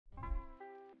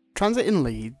Transit in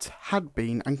Leeds had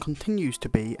been and continues to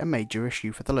be a major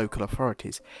issue for the local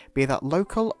authorities, be that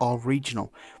local or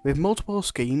regional, with multiple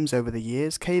schemes over the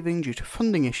years caving due to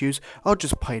funding issues or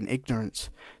just plain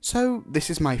ignorance. So this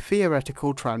is my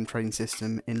theoretical tram-train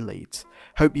system in Leeds.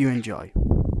 Hope you enjoy.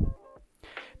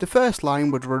 The first line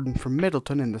would run from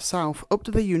Middleton in the south up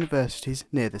to the universities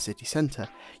near the city centre,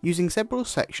 using several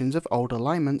sections of old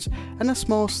alignments and a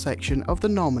small section of the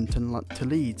Normanton to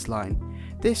Leeds line.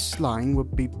 This line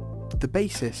would be the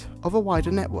basis of a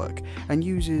wider network and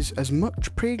uses as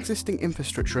much pre-existing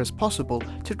infrastructure as possible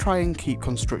to try and keep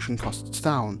construction costs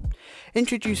down,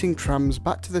 introducing trams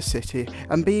back to the city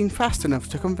and being fast enough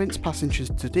to convince passengers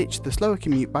to ditch the slower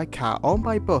commute by car or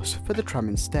by bus for the tram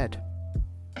instead.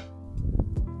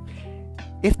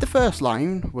 If the first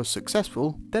line was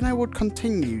successful, then I would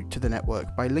continue to the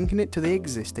network by linking it to the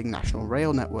existing national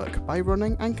rail network by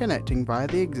running and connecting via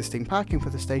the existing parking for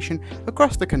the station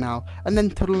across the canal and then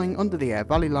tunnelling under the Air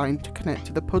Valley line to connect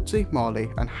to the Pudsey,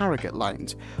 Morley and Harrogate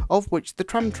lines, of which the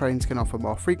tram trains can offer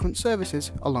more frequent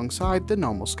services alongside the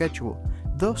normal schedule,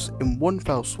 thus in one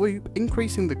fell swoop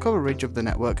increasing the coverage of the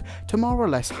network to more or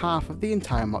less half of the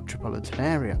entire metropolitan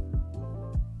area.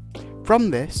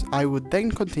 From this, I would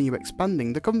then continue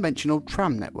expanding the conventional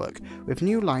tram network, with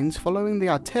new lines following the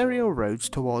arterial roads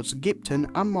towards Gipton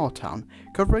and Moortown,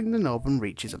 covering the northern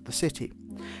reaches of the city.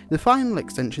 The final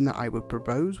extension that I would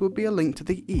propose would be a link to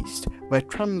the east, where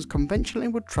trams conventionally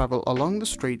would travel along the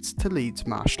streets to Leeds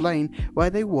Marsh Lane,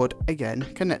 where they would, again,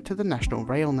 connect to the national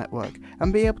rail network,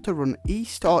 and be able to run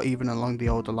east or even along the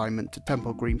old alignment to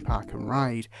Temple Green Park and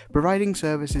Ryde, providing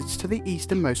services to the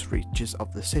easternmost reaches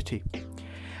of the city.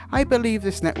 I believe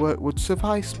this network would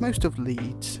suffice most of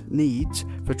Leeds' needs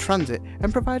for transit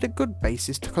and provide a good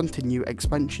basis to continue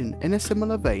expansion in a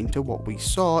similar vein to what we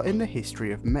saw in the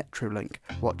history of Metrolink,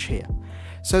 watch here,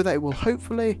 so that it will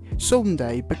hopefully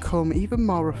someday become even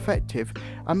more effective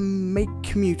and make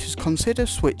commuters consider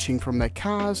switching from their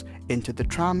cars into the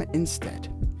tram instead.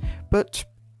 But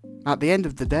at the end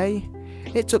of the day,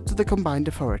 it's up to the combined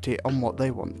authority on what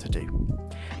they want to do.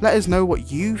 Let us know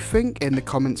what you think in the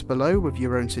comments below with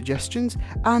your own suggestions,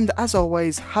 and as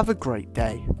always, have a great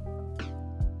day.